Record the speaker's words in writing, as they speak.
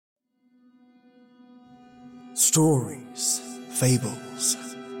Stories, fables,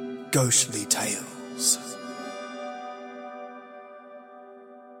 ghostly tales.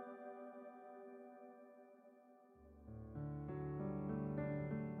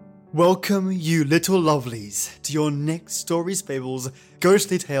 Welcome, you little lovelies, to your next Stories, Fables,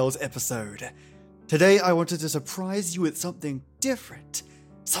 Ghostly Tales episode. Today I wanted to surprise you with something different,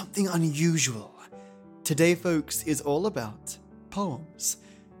 something unusual. Today, folks, is all about poems.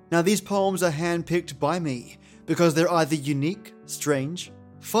 Now, these poems are handpicked by me because they're either unique, strange,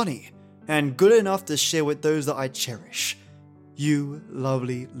 funny, and good enough to share with those that I cherish. You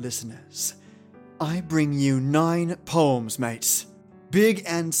lovely listeners. I bring you 9 poems, mates. Big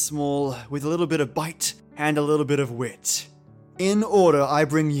and small, with a little bit of bite and a little bit of wit. In order, I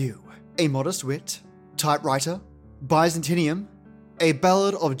bring you A Modest Wit, Typewriter, Byzantium, A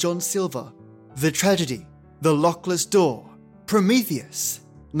Ballad of John Silver, The Tragedy, The Lockless Door, Prometheus,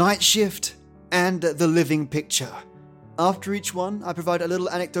 Night Shift, and The Living Picture. After each one, I provide a little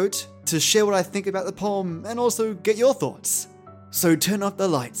anecdote to share what I think about the poem and also get your thoughts. So turn off the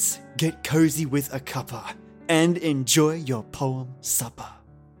lights, get cozy with a cuppa, and enjoy your poem supper.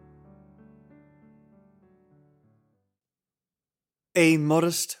 A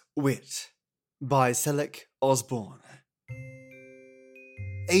Modest Wit by Selleck Osborne.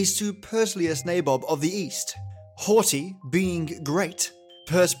 A supercilious nabob of the East, haughty being great,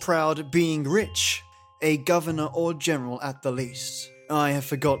 purse-proud being rich, a governor or general at the least, I have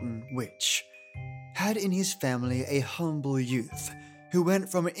forgotten which, had in his family a humble youth, who went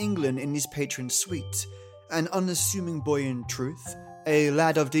from England in his patron's suite, an unassuming boy in truth, a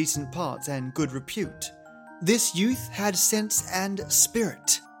lad of decent parts and good repute. This youth had sense and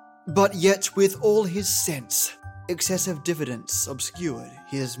spirit, but yet with all his sense, excessive diffidence obscured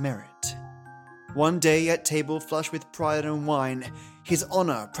his merit. One day at table flushed with pride and wine, his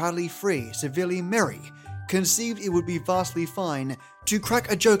honour proudly free, severely merry, conceived it would be vastly fine to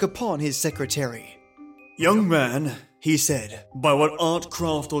crack a joke upon his secretary. "Young man," he said, "by what art,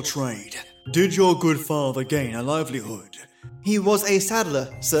 craft or trade did your good father gain a livelihood?" "He was a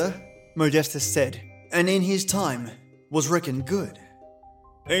saddler, sir," Modestus said, "and in his time was reckoned good."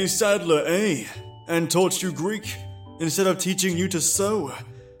 "A saddler, eh? And taught you Greek, instead of teaching you to sew?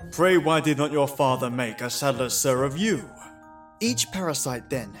 Pray, why did not your father make a saddler, sir, of you?" Each parasite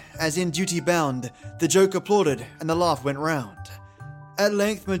then, as in duty bound, the joke applauded and the laugh went round. At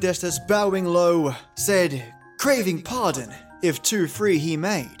length Modestus, bowing low, said, craving pardon, if too free he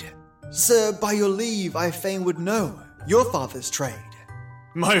made, "Sir, by your leave, I fain would know your father's trade."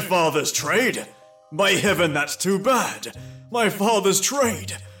 "My father's trade? By heaven, that's too bad! My father's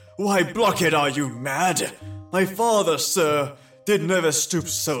trade? Why, blockhead, are you mad? My father, sir, did never stoop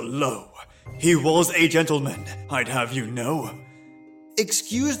so low. He was a gentleman, I'd have you know."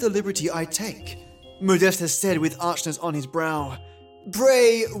 "Excuse the liberty I take," Modestus said with archness on his brow.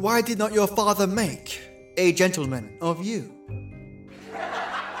 "Pray, why did not your father make a gentleman of you?"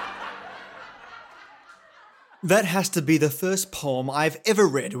 That has to be the first poem I've ever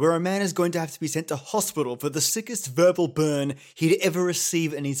read where a man is going to have to be sent to hospital for the sickest verbal burn he'd ever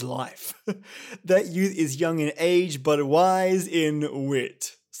receive in his life. That youth is young in age, but wise in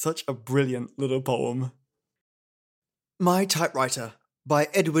wit. Such a brilliant little poem. My Typewriter by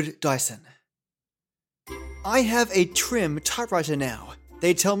Edward Dyson. I have a trim typewriter now.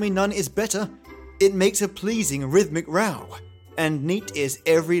 They tell me none is better. It makes a pleasing rhythmic row, and neat is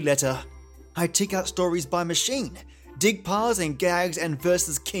every letter. I tick out stories by machine, dig pars and gags and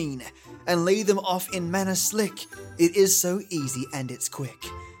verses keen, and lay them off in manner slick. It is so easy and it's quick.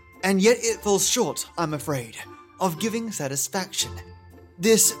 And yet it falls short, I'm afraid, of giving satisfaction.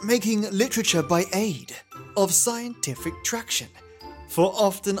 This making literature by aid of scientific traction. For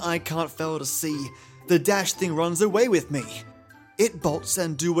often I can't fail to see the dashed thing runs away with me. It bolts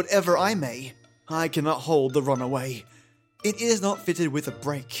and do whatever I may. I cannot hold the runaway. It is not fitted with a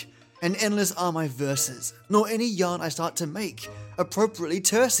brake. And endless are my verses, nor any yarn I start to make appropriately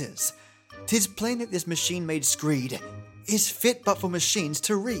terses. 'Tis plain that this machine-made screed is fit but for machines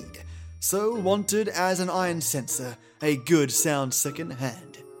to read, so wanted as an iron sensor, a good sound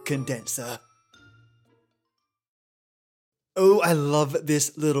second-hand condenser. Oh, I love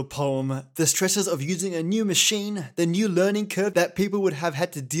this little poem. The stresses of using a new machine, the new learning curve that people would have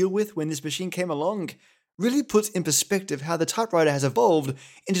had to deal with when this machine came along, really puts in perspective how the typewriter has evolved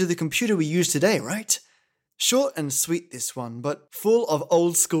into the computer we use today, right? Short and sweet this one, but full of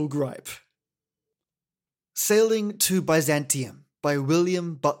old school gripe. Sailing to Byzantium by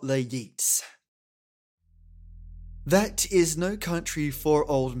William Butler Yeats. That is no country for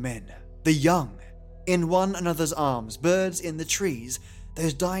old men, the young, in one another's arms, birds in the trees,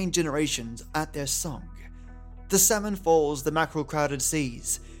 those dying generations at their song. The salmon falls, the mackerel crowded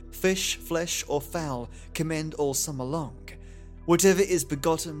seas. Fish, flesh, or fowl commend all summer long. Whatever is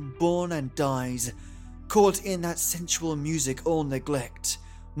begotten, born and dies, caught in that sensual music all neglect,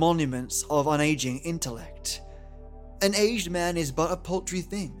 monuments of unaging intellect. An aged man is but a paltry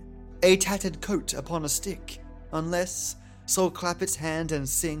thing, a tattered coat upon a stick, unless soul clap its hand and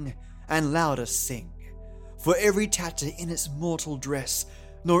sing, and louder sing. For every tatter in its mortal dress,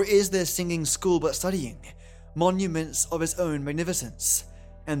 nor is there singing school but studying, monuments of its own magnificence.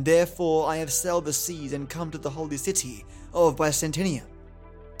 And therefore I have sailed the seas and come to the holy city of Byzantium.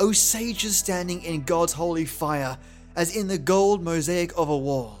 O sages standing in God's holy fire, as in the gold mosaic of a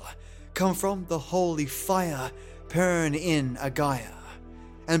wall, come from the holy fire, burn in Agaia,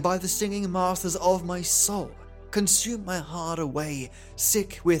 and by the singing masters of my soul, consume my heart away,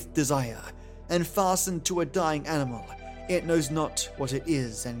 sick with desire, and fasten to a dying animal, it knows not what it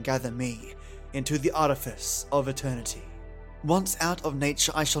is, and gather me into the artifice of eternity. Once out of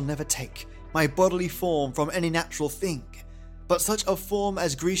nature I shall never take my bodily form from any natural thing, but such a form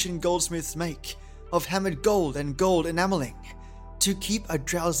as Grecian goldsmiths make, of hammered gold and gold enamelling, to keep a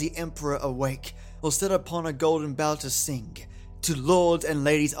drowsy emperor awake, or sit upon a golden bough to sing, to lords and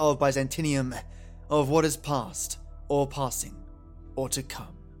ladies of Byzantium, of what is past, or passing, or to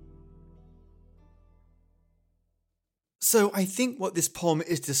come. So I think what this poem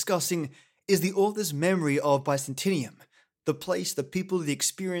is discussing is the author's memory of Byzantium, the place, the people, the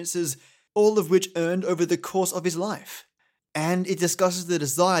experiences, all of which earned over the course of his life. And it discusses the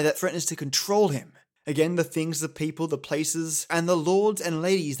desire that threatens to control him. Again, the things, the people, the places, and the lords and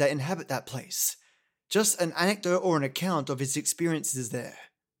ladies that inhabit that place. Just an anecdote or an account of his experiences there.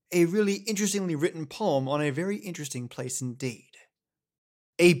 A really interestingly written poem on a very interesting place indeed.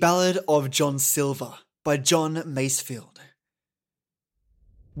 A Ballad of John Silver by John Masefield.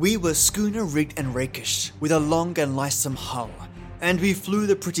 We were schooner-rigged and rakish, with a long and lithesome hull, and we flew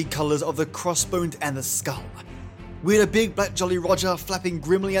the pretty colours of the crossbones and the skull. We had a big black Jolly Roger flapping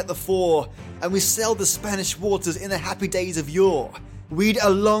grimly at the fore, and we sailed the Spanish waters in the happy days of yore. We'd a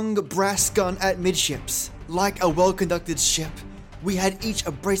long brass gun at midships, like a well-conducted ship. We had each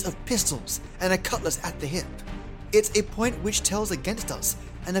a brace of pistols and a cutlass at the hip. It's a point which tells against us,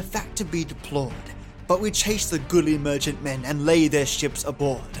 and a fact to be deplored. But we chased the goodly merchantmen and lay their ships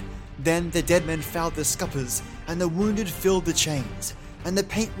aboard. Then the dead men fouled the scuppers, and the wounded filled the chains, and the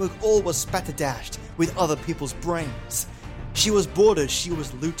paintwork all was spatterdashed with other people's brains. She was boarded, she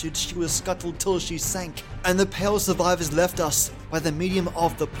was looted, she was scuttled till she sank, and the pale survivors left us by the medium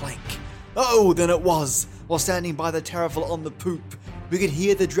of the plank. Oh, then it was, while standing by the taffrail on the poop, we could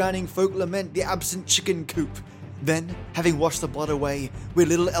hear the drowning folk lament the absent chicken coop. Then, having washed the blood away, with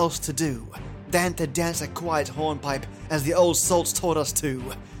little else to do than to dance a quiet hornpipe as the old salts taught us to.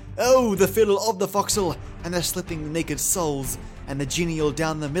 Oh, the fiddle of the forecastle, and the slipping naked soles, and the genial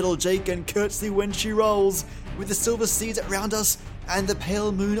down the middle Jake and curtsy when she rolls, with the silver seas around us, and the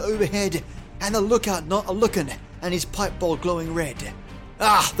pale moon overhead, and the lookout not a-lookin', and his pipe bowl glowing red.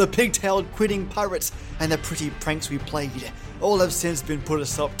 Ah, the pig-tailed quitting pirates, and the pretty pranks we played, all have since been put a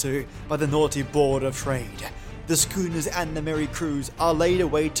stop to by the naughty board of trade. The schooners and the merry crews are laid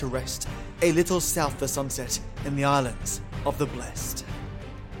away to rest, a little south the sunset in the islands of the blessed.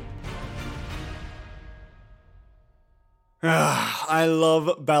 I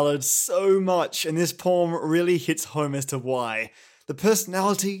love ballads so much, and this poem really hits home as to why. The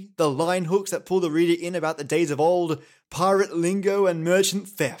personality, the line hooks that pull the reader in about the days of old, pirate lingo and merchant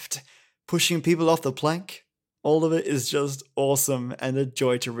theft, pushing people off the plank, all of it is just awesome and a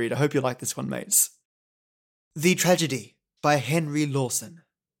joy to read. I hope you like this one, mates. The Tragedy by Henry Lawson.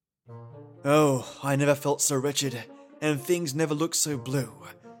 Oh, I never felt so wretched, and things never looked so blue,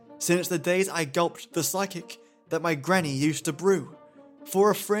 since the days I gulped the psychic that my granny used to brew.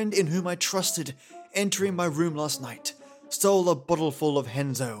 For a friend in whom I trusted, entering my room last night, stole a bottleful of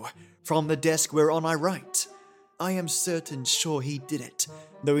Henzo from the desk whereon I write. I am certain sure he did it,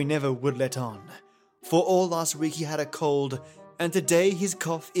 though he never would let on. For all last week he had a cold, and today his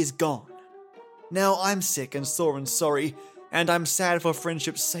cough is gone. Now I'm sick and sore and sorry, and I'm sad for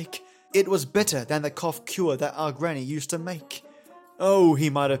friendship's sake. It was better than the cough cure that our granny used to make. Oh, he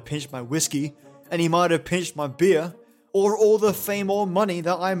might have pinched my whiskey, and he might have pinched my beer, or all the fame or money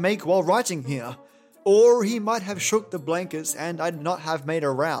that I make while writing here. Or he might have shook the blankets and I'd not have made a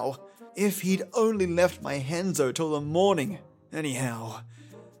row, if he'd only left my Henzo till the morning, anyhow.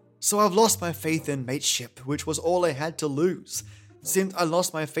 So I've lost my faith in mateship, which was all I had to lose, since I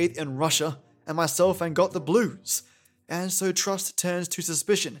lost my faith in Russia and myself and got the blues. And so trust turns to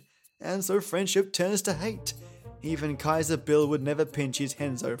suspicion, and so friendship turns to hate. Even Kaiser Bill would never pinch his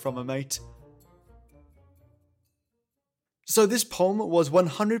Henzo from a mate. So this poem was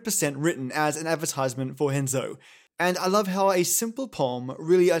 100% written as an advertisement for Henzo, and I love how a simple poem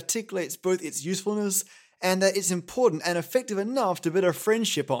really articulates both its usefulness and that it's important and effective enough to build a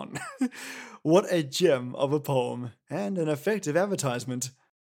friendship on. What a gem of a poem, and an effective advertisement.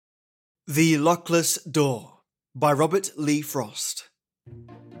 The Lockless Door by Robert Lee Frost.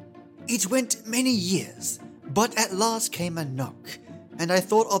 It went many years, but at last came a knock, and I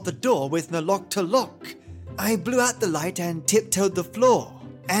thought of the door with no lock to lock. I blew out the light and tiptoed the floor,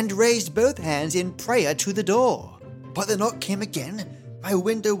 and raised both hands in prayer to the door. But the knock came again, my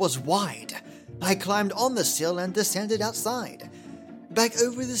window was wide. I climbed on the sill and descended outside. Back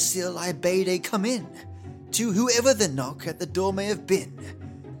over the sill I bade a come in, to whoever the knock at the door may have been.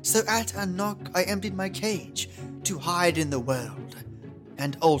 So at a knock I emptied my cage, to hide in the world,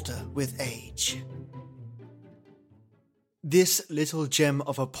 and alter with age. This little gem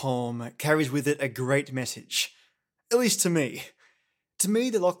of a poem carries with it a great message. At least to me. To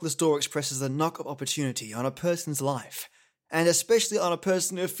me, the Lockless Door expresses the knock of opportunity on a person's life, and especially on a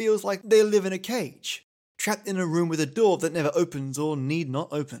person who feels like they live in a cage, trapped in a room with a door that never opens or need not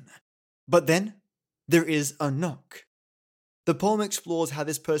open. But then, there is a knock. The poem explores how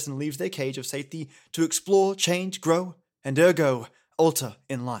this person leaves their cage of safety to explore, change, grow, and ergo, alter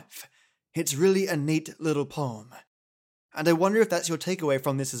in life. It's really a neat little poem. And I wonder if that's your takeaway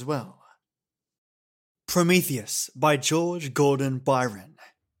from this as well. Prometheus by George Gordon Byron.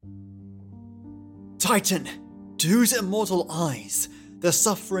 Titan, to whose immortal eyes the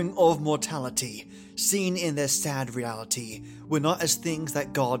suffering of mortality, seen in their sad reality, were not as things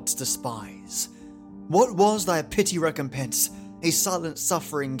that gods despise. What was thy pity recompense? A silent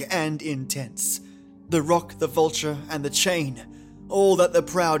suffering and intense. The rock, the vulture, and the chain, all that the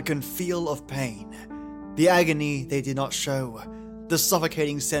proud can feel of pain. The agony they did not show, the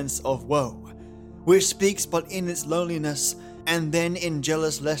suffocating sense of woe, which speaks but in its loneliness, and then in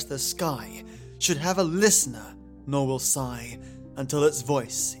jealous lest the sky should have a listener, nor will sigh until its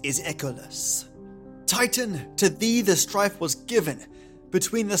voice is echoless. Titan, to thee the strife was given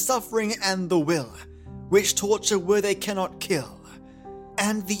between the suffering and the will, which torture where they cannot kill,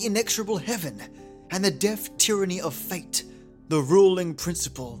 and the inexorable heaven, and the deaf tyranny of fate, the ruling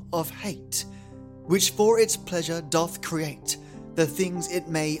principle of hate, which for its pleasure doth create the things it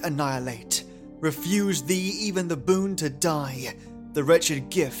may annihilate. Refuse thee even the boon to die, the wretched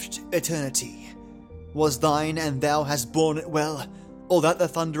gift, eternity. Was thine, and thou hast borne it well, or that the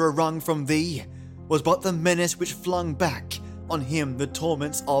thunderer wrung from thee was but the menace which flung back on him the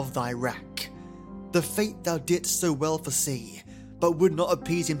torments of thy rack. The fate thou didst so well foresee, but would not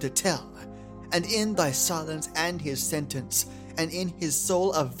appease him to tell, and in thy silence and his sentence, and in his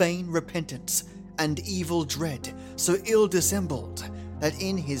soul a vain repentance, and evil dread, so ill dissembled, that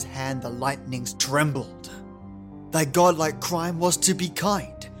in his hand the lightnings trembled. Thy godlike crime was to be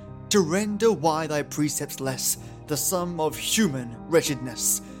kind, to render why thy precepts less the sum of human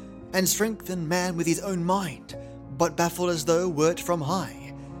wretchedness, and strengthen man with his own mind, but baffled as though wert from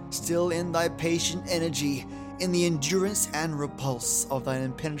high, still in thy patient energy, in the endurance and repulse of thine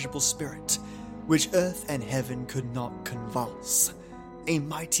impenetrable spirit, which earth and heaven could not convulse. A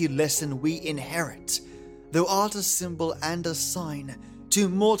mighty lesson we inherit, thou art a symbol and a sign to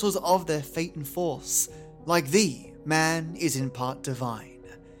mortals of their fate and force. Like thee, man is in part divine,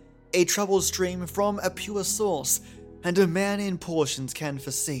 a troubled stream from a pure source, and a man in portions can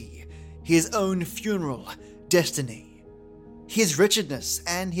foresee his own funeral destiny, his wretchedness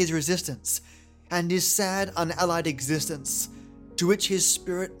and his resistance, and his sad unallied existence, to which his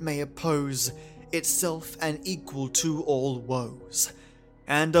spirit may oppose itself and equal to all woes,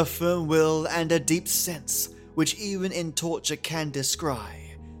 and a firm will and a deep sense, which even in torture can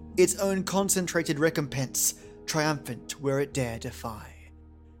descry its own concentrated recompense, triumphant where it dare defy,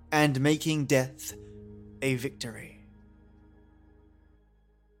 and making death a victory.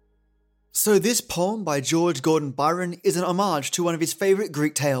 So this poem by George Gordon Byron is an homage to one of his favourite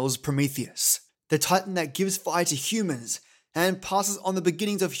Greek tales, Prometheus, the titan that gives fire to humans and passes on the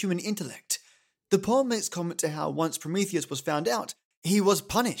beginnings of human intellect. The poem makes comment to how once Prometheus was found out, he was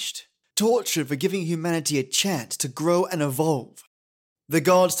punished, tortured for giving humanity a chance to grow and evolve. The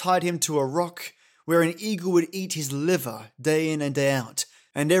gods tied him to a rock where an eagle would eat his liver day in and day out,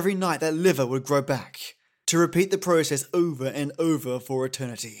 and every night that liver would grow back, to repeat the process over and over for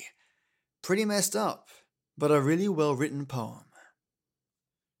eternity. Pretty messed up, but a really well-written poem.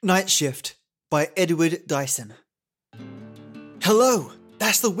 Night Shift by Edward Dyson. Hello,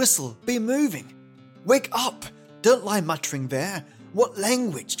 that's the whistle, be moving. Wake up, don't lie muttering there. What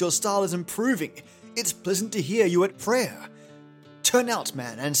language, your style is improving. It's pleasant to hear you at prayer. Turn out,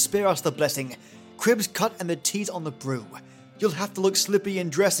 man, and spare us the blessing. Cribs cut and the tea's on the brew. You'll have to look slippy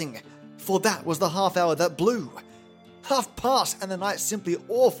in dressing, for that was the half hour that blew. 1:30 and the night's simply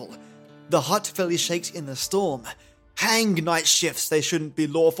awful. The hut fairly shakes in the storm. Hang night shifts, they shouldn't be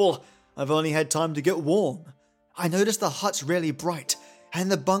lawful. I've only had time to get warm. I notice the hut's rarely bright,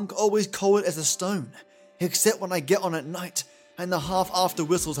 and the bunk always cold as a stone, except when I get on at night, and the half-after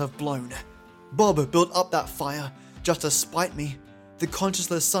whistles have blown. Bob built up that fire, just to spite me, the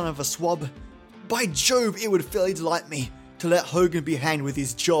conscienceless son of a swab. By Jove, it would fairly delight me to let Hogan be hanged with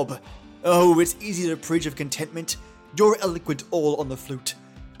his job. Oh, it's easy to preach of contentment. You're eloquent all on the flute.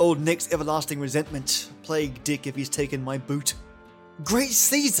 Old Nick's everlasting resentment. Plague Dick if he's taken my boot. Great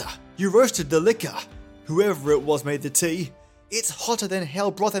Caesar, you roasted the liquor. Whoever it was made the tea. It's hotter than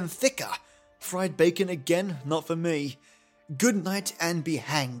hell broth and thicker. Fried bacon again, not for me. Good night and be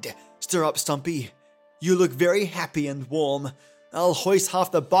hanged. Stir up, Stumpy. You look very happy and warm. I'll hoist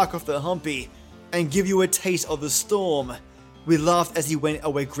half the bark off the humpy and give you a taste of the storm. We laughed as he went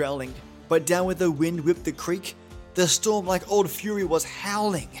away growling, but down where the wind whipped the creek, the storm like old fury was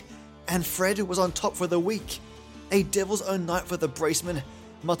howling, and Fred was on top for the week. A devil's own night for the braceman,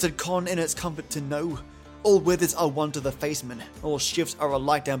 muttered Con in its comfort to know. All weathers are one to the faceman, all shifts are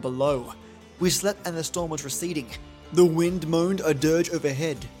alike down below. We slept and the storm was receding. The wind moaned a dirge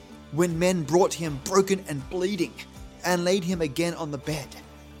overhead, when men brought him broken and bleeding, and laid him again on the bed.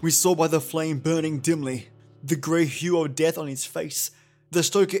 We saw by the flame burning dimly, the grey hue of death on his face. The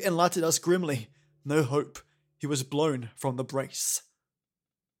stoker enlightened us grimly. No hope. He was blown from the brace.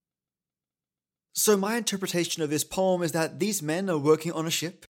 So my interpretation of this poem is that these men are working on a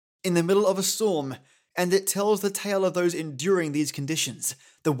ship in the middle of a storm, and it tells the tale of those enduring these conditions,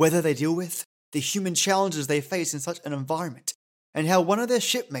 the weather they deal with, the human challenges they face in such an environment, and how one of their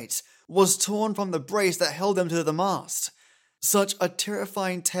shipmates was torn from the brace that held them to the mast. Such a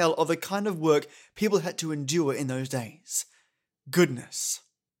terrifying tale of the kind of work people had to endure in those days. Goodness.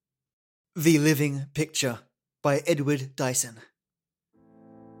 The Living Picture by Edward Dyson.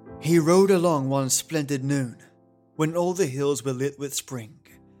 He rode along one splendid noon, when all the hills were lit with spring,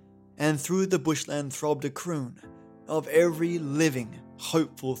 and through the bushland throbbed a croon of every living,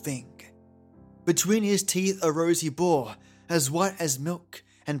 hopeful thing. Between his teeth a rose he bore, as white as milk,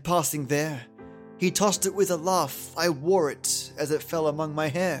 and passing there, he tossed it with a laugh. I wore it as it fell among my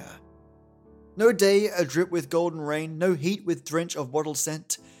hair. No day adrip with golden rain, no heat with drench of wattle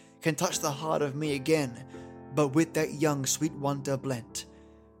scent, can touch the heart of me again, but with that young sweet wonder blent.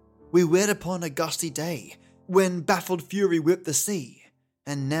 We wed upon a gusty day, when baffled fury whipped the sea,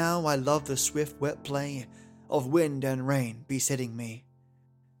 and now I love the swift wet play of wind and rain besetting me.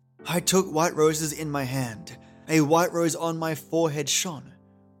 I took white roses in my hand, a white rose on my forehead shone,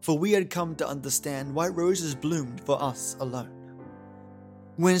 for we had come to understand white roses bloomed for us alone.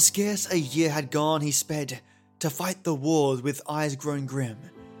 When scarce a year had gone, he sped to fight the wars with eyes grown grim.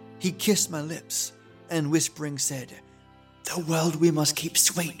 He kissed my lips and whispering said, "The world we must keep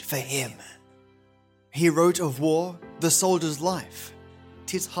sweet for him." He wrote of war, the soldier's life.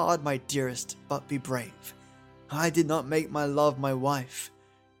 "'Tis hard, my dearest, but be brave. I did not make my love my wife,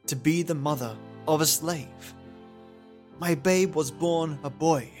 to be the mother of a slave. My babe was born a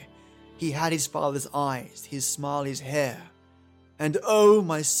boy. He had his father's eyes, his smile, his hair. And oh,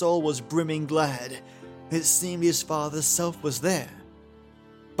 my soul was brimming glad. It seemed his father's self was there.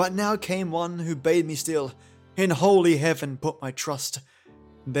 But now came one who bade me still in holy heaven put my trust.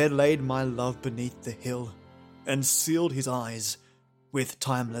 There laid my love beneath the hill, and sealed his eyes with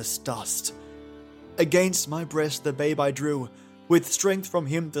timeless dust. Against my breast the babe I drew, with strength from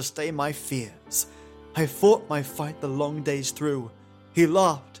him to stay my fears. I fought my fight the long days through. He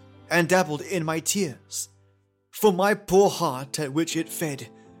laughed and dabbled in my tears. For my poor heart at which it fed,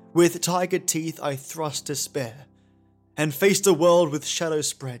 with tiger teeth I thrust to spare, and faced a world with shadows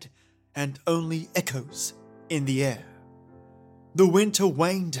spread, and only echoes in the air. The winter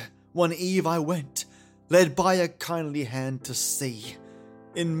waned, one eve I went, led by a kindly hand to see,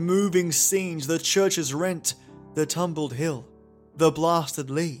 in moving scenes the churches rent, the tumbled hill, the blasted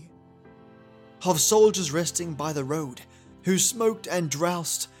lea, of soldiers resting by the road, who smoked and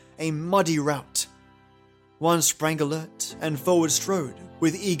drowsed a muddy rout. One sprang alert and forward strode,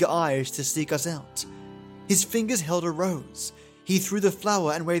 with eager eyes to seek us out. His fingers held a rose, he threw the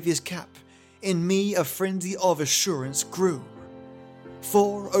flower and waved his cap. In me a frenzy of assurance grew.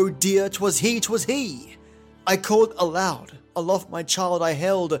 For, oh dear, 'twas he, 'twas he! I called aloud, aloft my child I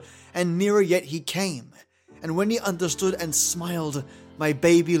held, and nearer yet he came. And when he understood and smiled, my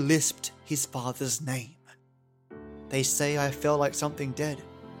baby lisped his father's name. They say I fell like something dead,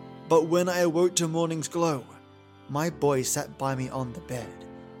 but when I awoke to morning's glow, my boy sat by me on the bed,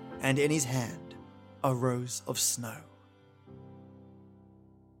 and in his hand a rose of snow.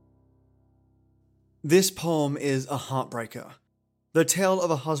 This poem is a heartbreaker. The tale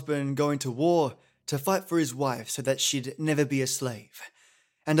of a husband going to war to fight for his wife so that she'd never be a slave,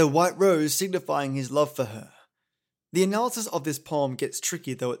 and a white rose signifying his love for her. The analysis of this poem gets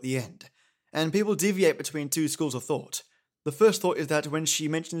tricky though at the end, and people deviate between two schools of thought. The first thought is that when she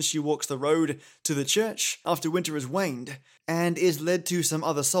mentions she walks the road to the church after winter has waned and is led to some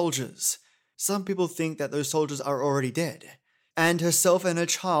other soldiers, some people think that those soldiers are already dead, and herself and her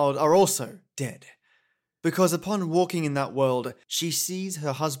child are also dead. Because upon walking in that world, she sees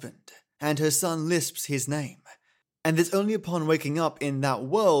her husband, and her son lisps his name. And it's only upon waking up in that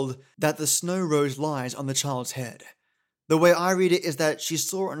world that the snow rose lies on the child's head. The way I read it is that she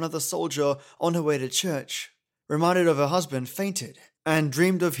saw another soldier on her way to church, reminded of her husband, fainted, and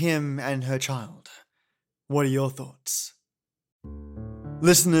dreamed of him and her child. What are your thoughts?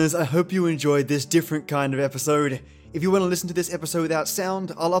 Listeners, I hope you enjoyed this different kind of episode. If you want to listen to this episode without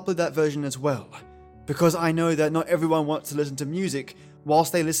sound, I'll upload that version as well, because I know that not everyone wants to listen to music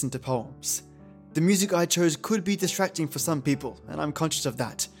whilst they listen to poems. The music I chose could be distracting for some people, and I'm conscious of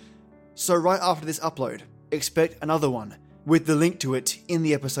that. So right after this upload, expect another one, with the link to it in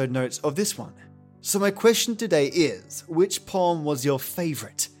the episode notes of this one. So my question today is, which poem was your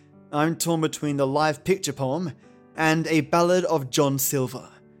favourite? I'm torn between the live picture poem and a ballad of John Silver.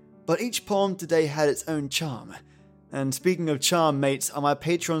 But each poem today had its own charm. And speaking of charm, mates, are my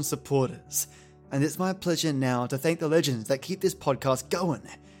Patreon supporters. And it's my pleasure now to thank the legends that keep this podcast going.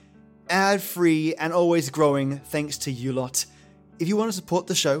 Ad-free and always growing thanks to you lot. If you want to support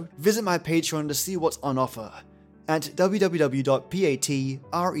the show, visit my Patreon to see what's on offer at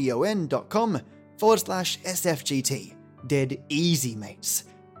www.patreon.com/SFGT. Dead easy, mates.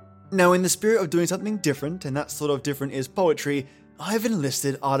 Now, in the spirit of doing something different, and that sort of different is poetry, I've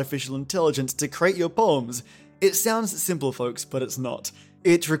enlisted artificial intelligence to create your poems. It sounds simple, folks, but it's not.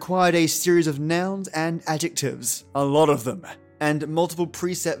 It required a series of nouns and adjectives, a lot of them, and multiple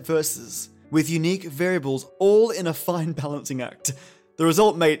preset verses, with unique variables, all in a fine balancing act. The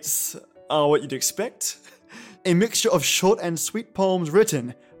result, mates, are what you'd expect. A mixture of short and sweet poems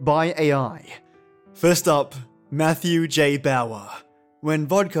written by AI. First up, Matthew J. Bauer, When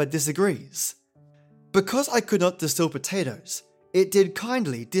Vodka Disagrees. Because I could not distill potatoes, it did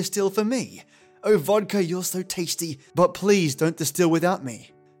kindly distill for me. Oh vodka, you're so tasty, but please don't distill without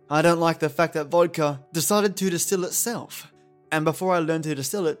me. I don't like the fact that vodka decided to distill itself, and before I learned to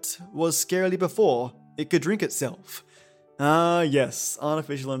distill it, was scarily before it could drink itself. Ah yes,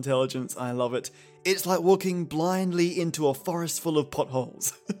 artificial intelligence, I love it. It's like walking blindly into a forest full of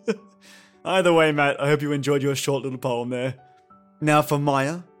potholes. Either way, Matt, I hope you enjoyed your short little poem there. Now for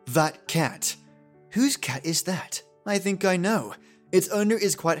Maya, that cat. Whose cat is that? I think I know. Its owner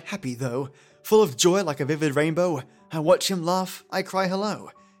is quite happy though. Full of joy like a vivid rainbow, I watch him laugh, I cry hello.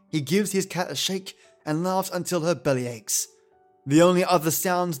 He gives his cat a shake and laughs until her belly aches. The only other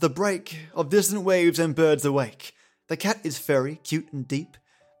sound's the break of distant waves and birds awake. The cat is furry, cute and deep,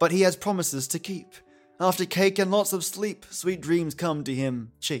 but he has promises to keep. After cake and lots of sleep, sweet dreams come to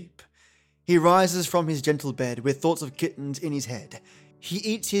him cheap. He rises from his gentle bed with thoughts of kittens in his head. He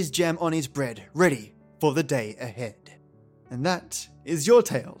eats his jam on his bread, ready for the day ahead. And that is your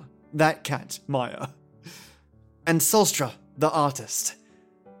tale. That cat, Maya. And Solstra, the artist.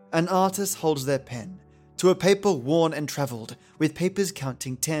 An artist holds their pen to a paper worn and travelled, with papers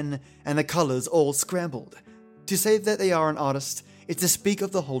counting 10 and the colours all scrambled. To say that they are an artist is to speak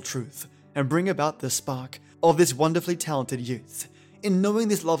of the whole truth and bring about the spark of this wonderfully talented youth. In knowing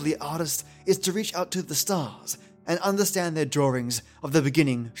this lovely artist is to reach out to the stars and understand their drawings of the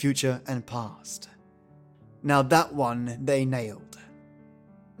beginning, future and past. Now that one they nailed.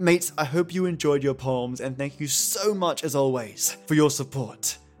 Mates, I hope you enjoyed your poems and thank you so much as always for your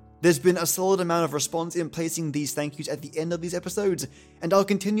support. There's been a solid amount of response in placing these thank yous at the end of these episodes, and I'll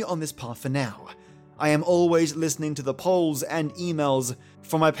continue on this path for now. I am always listening to the polls and emails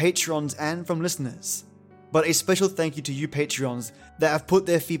from my Patreons and from listeners. But a special thank you to you Patreons that have put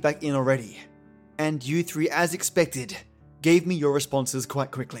their feedback in already. And you three, as expected, gave me your responses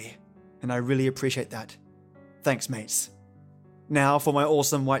quite quickly, and I really appreciate that. Thanks, mates. Now for my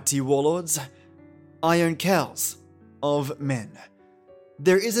awesome white tea warlords, I own cows of men.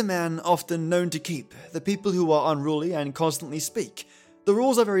 There is a man often known to keep the people who are unruly and constantly speak. The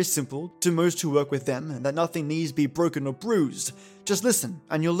rules are very simple to most who work with them, and that nothing needs be broken or bruised. Just listen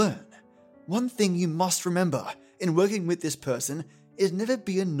and you'll learn. One thing you must remember in working with this person is never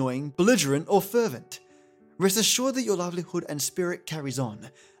be annoying, belligerent, or fervent. Rest assured that your livelihood and spirit carries on.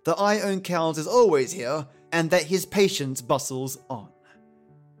 The I own cows is always here, and that his patience bustles on.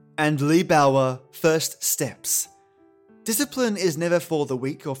 And Lee Bauer, first steps. Discipline is never for the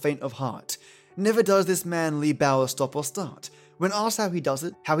weak or faint of heart. Never does this man Lee Bauer stop or start. When asked how he does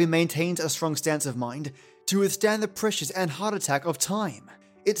it, how he maintains a strong stance of mind to withstand the pressures and heart attack of time.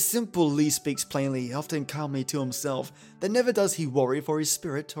 It's simple, Lee speaks plainly, often calmly to himself, that never does he worry for his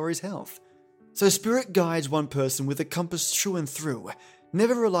spirit or his health. So spirit guides one person with a compass true and through.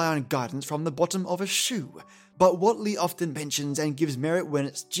 Never rely on guidance from the bottom of a shoe, but what Lee often mentions and gives merit when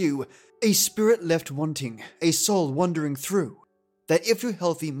it's due, a spirit left wanting, a soul wandering through. That if you're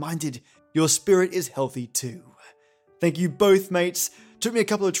healthy-minded, your spirit is healthy too. Thank you both, mates. Took me a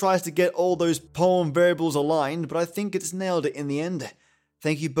couple of tries to get all those poem variables aligned, but I think it's nailed it in the end.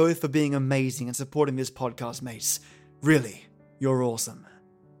 Thank you both for being amazing and supporting this podcast, mates. Really, you're awesome.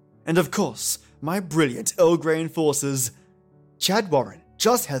 And of course, my brilliant Earl Grey enforcers, Chad Warren,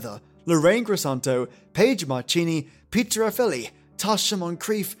 Just Heather, Lorraine Grisanto, Paige Marcini, Peter Raffelli, Tasha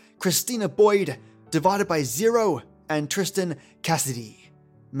Moncrief, Christina Boyd, Divided by Zero, and Tristan Cassidy.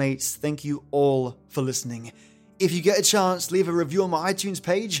 Mates, thank you all for listening. If you get a chance, leave a review on my iTunes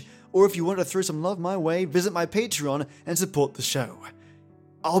page, or if you want to throw some love my way, visit my Patreon and support the show.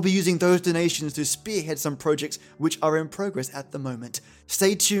 I'll be using those donations to spearhead some projects which are in progress at the moment.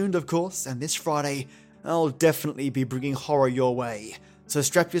 Stay tuned, of course, and this Friday, I'll definitely be bringing horror your way. So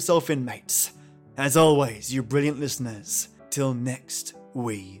strap yourself in, mates. As always, you brilliant listeners, till next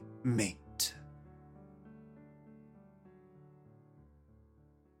we meet.